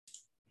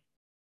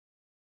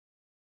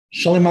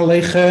Shalom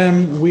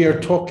Aleichem. We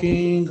are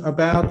talking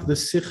about the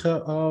Sikha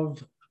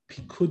of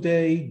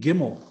Pikudei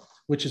Gimel,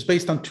 which is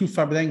based on two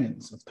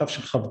farbrengens, of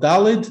Tafshin Chav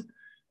Dalid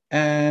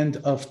and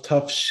of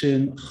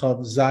Tafshin Chav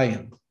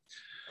Zayin.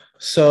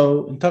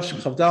 So in Tafshin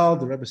Chav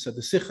Dalid, the Rebbe said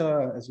the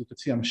Sikha. As you can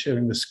see, I'm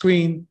sharing the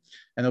screen.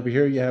 And over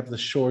here you have the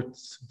short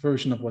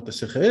version of what the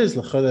Sikha is.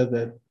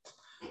 That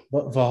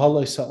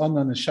V'haloi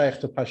Sa'anan is shaykh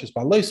to Parshas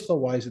Ba'aleischa.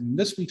 Why is it in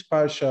this week's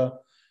Parsha?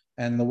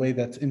 And the way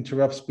that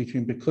interrupts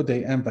between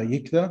Pikudei and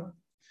Vayikra.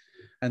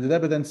 And the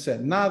Rebbe then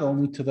said, not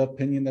only to the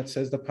opinion that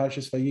says the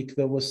Parshas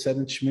Vayikra was said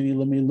in Shmini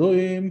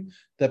L'Miluim,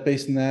 that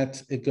based on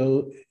that it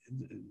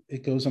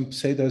goes on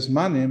Seder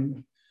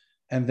Zmanim,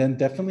 and then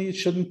definitely it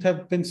shouldn't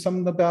have been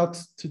something about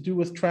to do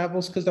with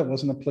travels because that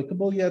wasn't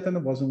applicable yet and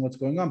it wasn't what's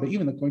going on. But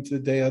even according to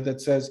the Deah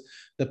that says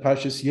the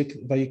Parshas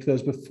Vayikra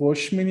is before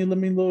Shmini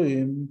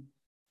L'Miluim,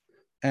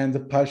 and the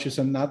Parshas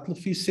are not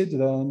L'fi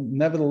Sidra,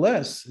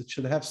 nevertheless it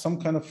should have some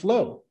kind of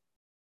flow.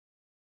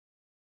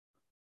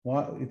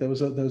 Why?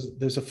 There's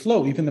a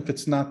flow, even if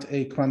it's not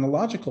a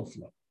chronological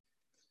flow.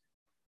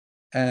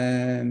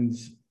 And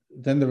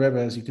then the Rebbe,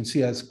 as you can see,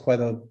 has quite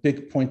a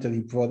big point that he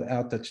brought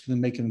out that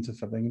didn't make it into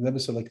Fabeng. The Rebbe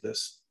said like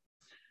this,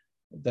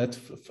 that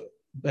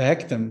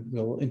Behektim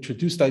will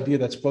introduce the idea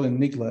that's brought in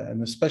Nigla,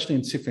 and especially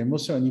in Sifrei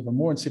Musar, and even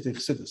more in Sifrei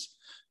Chassidus,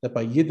 that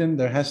by Yidden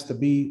there has to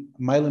be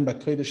Mailim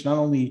B'Kodesh, not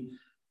only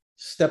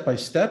step by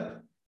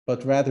step,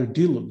 but rather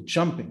dilug,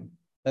 jumping.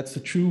 That's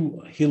the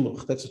true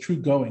hiluch. That's the true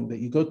going, that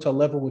you go to a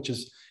level which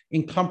is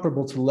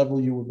incomparable to the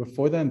level you were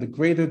before that. And the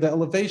greater the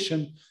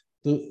elevation,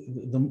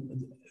 the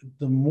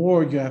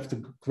more you have to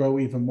grow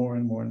even more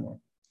and more and more.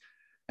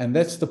 And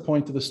that's the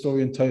point of the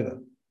story in Torah.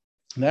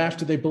 And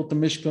after they built the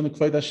Mishkan, the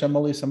Kvod Hashem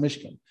Aliyas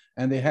HaMishkan,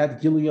 and they had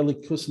Gilui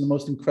Elikus in the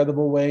most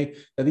incredible way,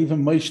 that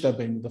even Moshe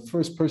Rabbeinu, the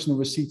first person who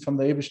received from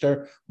the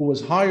Eibishter, who was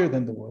higher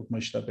than the world,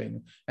 Moshe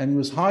Rabbeinu, and he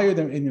was higher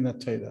than Inyan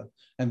Torah.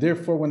 And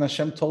therefore, when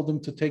Hashem told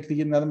him to take the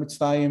Yidden Adam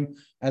Mitzrayim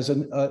as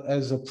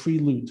a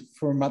prelude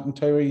for Matan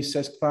Torah, he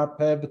says, Kvar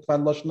Peh v'Kvar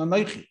Lashon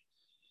Anochi.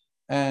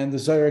 And the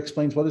Zohar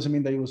explains, what does it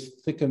mean that he was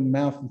thick in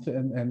mouth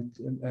and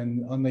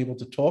unable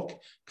to talk?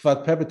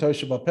 Kvar Peh v'Torah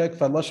Shebal Peh,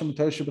 Kvar Lashon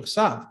v'Torah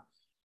Shebechsav.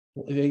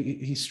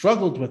 He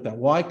struggled with that.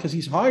 Why? Because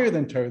he's higher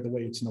than Torah the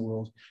way it's in the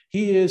world.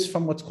 He is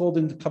from what's called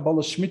in the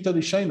Kabbalah Shemitah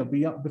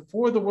Rishayna,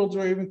 before the worlds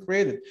were even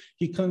created.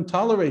 He couldn't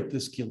tolerate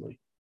this Gilui.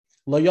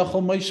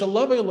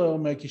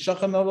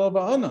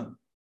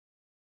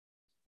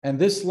 And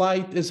this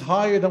light is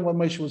higher than what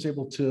Moshe was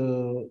able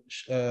to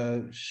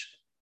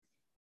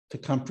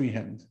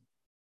comprehend.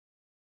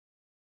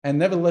 And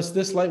nevertheless,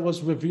 this light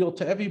was revealed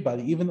to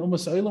everybody. Even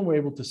Umas Olam were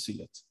able to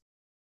see it.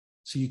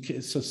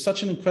 So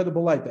such an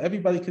incredible light that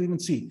everybody can even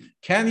see.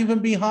 Can't even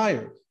be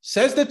higher.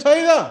 Says the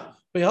Torah.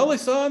 You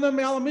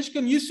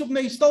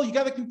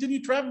got to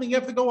continue traveling. You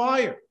have to go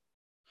higher.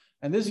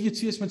 And this is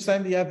Yitzias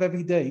Mitzrayim that you have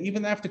every day.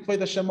 Even after Kvod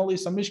Hashem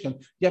Aliyas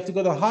HaMishkan, you have to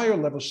go to a higher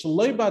level.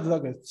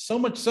 So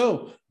much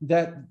so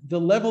that the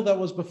level that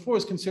was before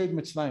is considered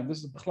Mitzrayim. This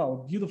is a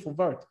beautiful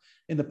vart.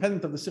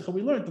 Independent of the Sikha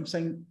we learned, I'm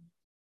saying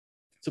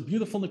it's a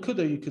beautiful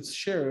Nakuda you could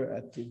share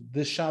at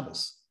this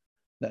Shabbos.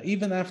 That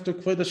even after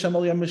Kvod Hashem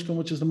Aliyas HaMishkan,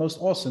 which is the most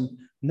awesome,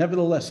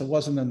 nevertheless, it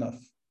wasn't enough.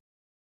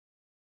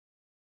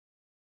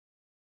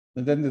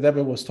 And then the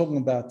Rebbe was talking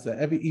about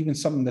even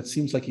something that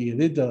seems like a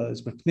Yerida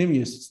is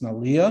B'Pnimius, it's an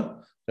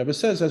Aliyah. The Rebbe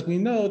says, as we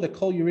know, that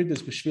Kol Yerida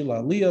is B'Shvil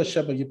Aliyah,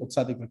 Sheba Yipol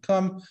Tzadik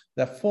V'Kam,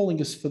 that falling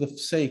is for the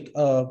sake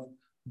of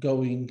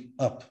going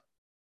up.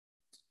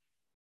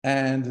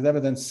 And the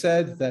Rebbe then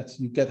said that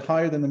you get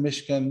higher than the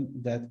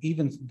Mishkan, that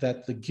even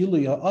that the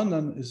Gilui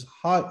Ha'anan is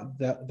high,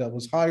 that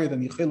was higher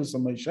than Yechelus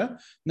HaMoshe,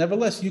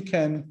 nevertheless you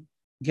can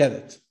get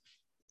it.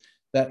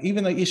 That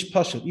even a Ish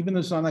Pashat, even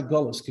a Zana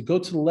Golos, could go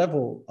to the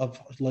level of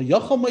La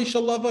Yachal Moshe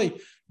Lavai,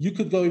 you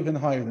could go even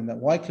higher than that.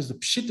 Why? Because the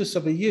Pshittus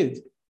of a Yid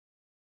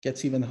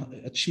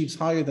achieves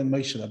higher than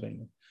Moshe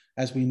Rabbeinu.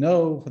 As we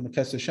know from the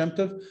Kesser Shem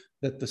Tov,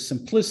 that the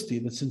simplicity,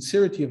 the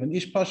sincerity of an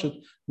Ish Pashat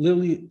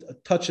literally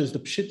touches the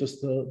Pshittus,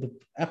 the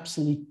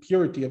absolute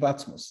purity of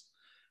Atzmos.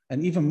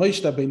 And even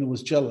Moshe Rabbeinu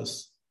was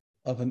jealous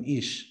of an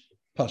Ish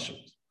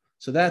Pashat.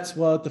 So that's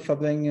what the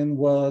Fabrengen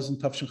was in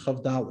Tafshin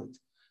Chav Dalid.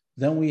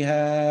 Then we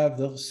have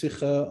the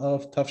Sikha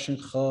of Tafshin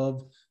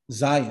Chav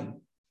Zayin.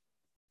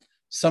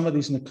 Some of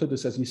these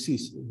Nakudas, as you see,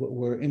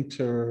 were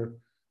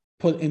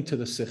put into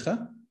the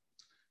Sikha,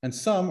 and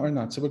some are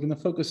not. So we're going to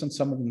focus on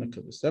some of the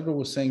Nakudas. Ever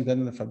was saying then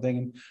in the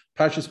Fabrengen,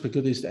 Parshas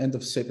Pekudei is the end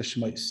of Sefer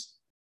Shmos.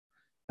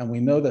 And we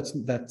know that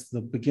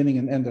the beginning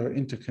and end are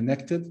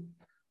interconnected,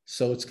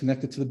 so it's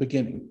connected to the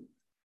beginning.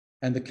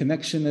 And the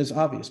connection is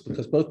obvious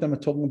because both of them are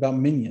talking about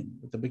minyan.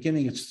 At the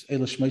beginning, it's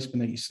Eila Shmos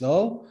B'nai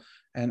Yisrael,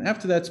 and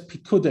after that, it's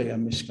Pikudei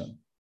HaMishkan.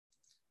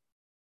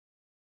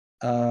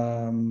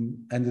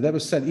 And the Rebbe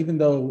said, even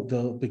though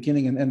the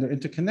beginning and end are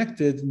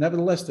interconnected,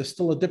 nevertheless, there's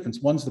still a difference.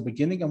 One's the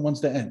beginning and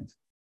one's the end.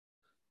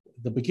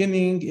 The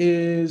beginning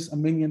is a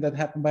minyan that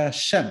happened by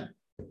Hashem,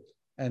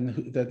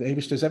 and that the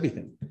Eibush does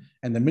everything.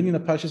 And the minyan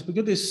of Parshas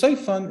Pekudei is so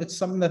fun, it's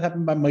something that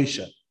happened by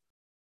Moshe.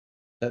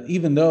 That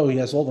even though he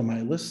has all the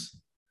milas,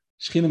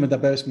 Shechina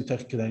medaberes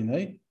mitoch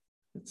kedeinai,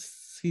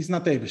 He's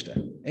not the Eibishter.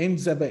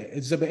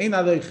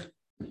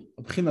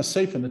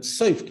 It's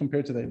safe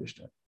compared to the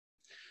Eibishter.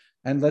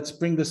 And let's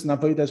bring this in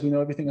Avodah, as we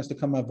know everything has to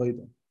come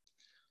Avodah.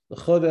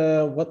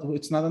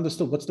 It's not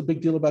understood. What's the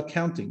big deal about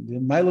counting? The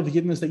mile of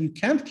Yidden is that you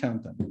can't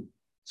count them.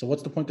 So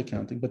what's the point of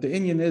counting? But the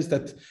Inyan is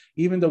that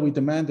even though we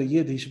demand a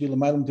Yid, he should be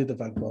L'maylam Did of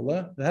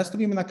Agbola, there has to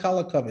be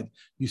Menakala covered.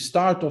 You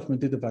start off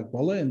Medid of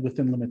Agbola and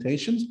within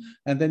limitations,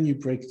 and then you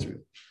break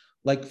through.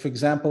 Like, for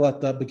example,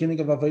 at the beginning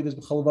of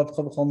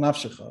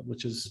Avodah,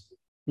 which is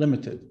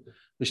limited.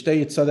 There's still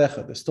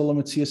a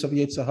Metzias of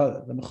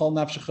Yetzirah. The Mechol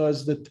Nafshecha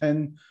is the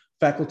 10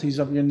 faculties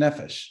of your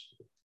Nefesh.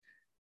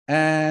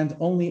 And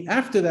only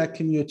after that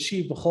can you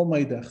achieve B'chol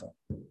Meidecha.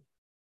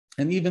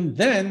 And even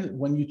then,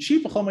 when you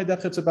achieve B'chol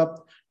Meidecha, it's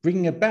about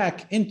bringing it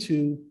back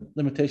into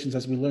limitations,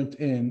 as we learned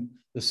in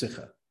the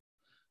Sikha.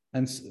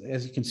 And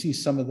as you can see,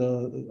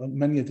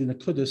 many of the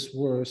Nakudas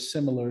were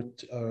similar,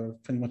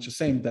 pretty much the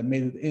same, that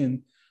made it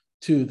in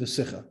to the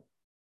Sikha.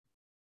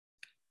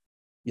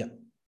 Yeah.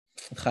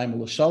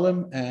 Chaim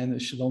Shalom, and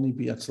it should only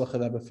be Atzlacha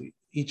Rabba for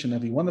each and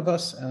every one of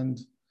us, and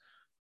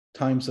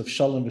times of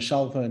Shalom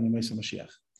v'Shalva and Yemei Mashiach.